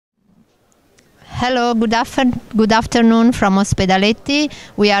Hello, good afternoon from Ospedaletti.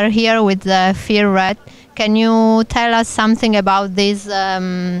 We are here with Phillip Read. Can you tell us something about this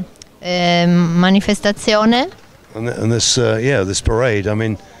manifestazione? And this parade. I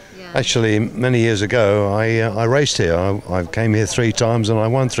mean, actually, many years ago, I raced here. I came here 3 times and I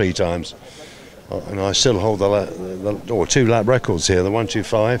won 3 times. And I still hold the 2 lap records here, the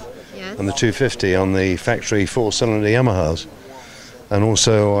 125 and the 250 on the factory 4-cylinder Yamahas. And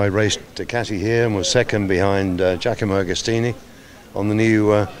also I raced Ducati here and was second behind Giacomo Agostini on the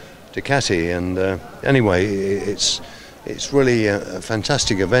new Ducati. And anyway, it's really a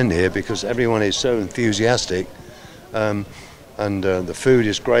fantastic event here because everyone is so enthusiastic. And the food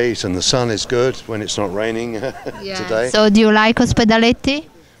is great and the sun is good when it's not raining today. So do you like Ospedaletti?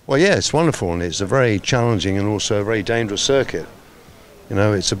 Well, yeah, it's wonderful, and it's a very challenging and also a very dangerous circuit. You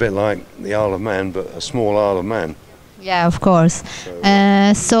know, it's a bit like the Isle of Man, but a small Isle of Man. Yeah, of course.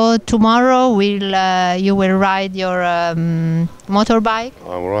 So tomorrow you will ride your motorbike?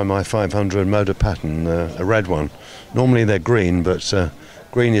 I will ride my 500 motor pattern, a red one. Normally they're green, but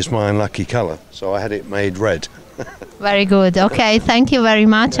green is my unlucky colour, so I had it made red. Very good. Okay, thank you very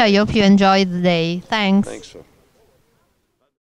much. I hope you enjoyed the day. Thanks. Thanks.